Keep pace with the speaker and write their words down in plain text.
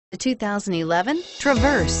The 2011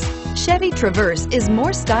 Traverse. Chevy Traverse is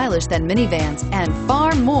more stylish than minivans and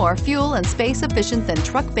far more fuel and space efficient than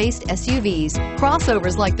truck-based SUVs.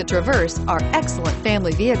 Crossovers like the Traverse are excellent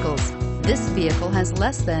family vehicles. This vehicle has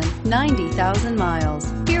less than 90,000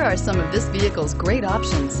 miles. Here are some of this vehicle's great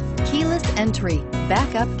options: keyless entry,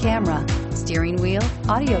 backup camera, steering wheel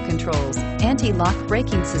audio controls, anti-lock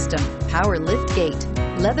braking system, power lift gate,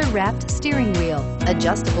 leather-wrapped steering wheel,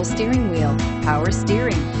 adjustable steering wheel, power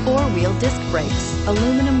steering, four-wheel disc brakes,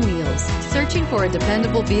 aluminum wheels. Searching for a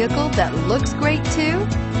dependable vehicle that looks great too?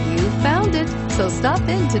 You found it, so stop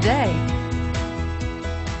in today.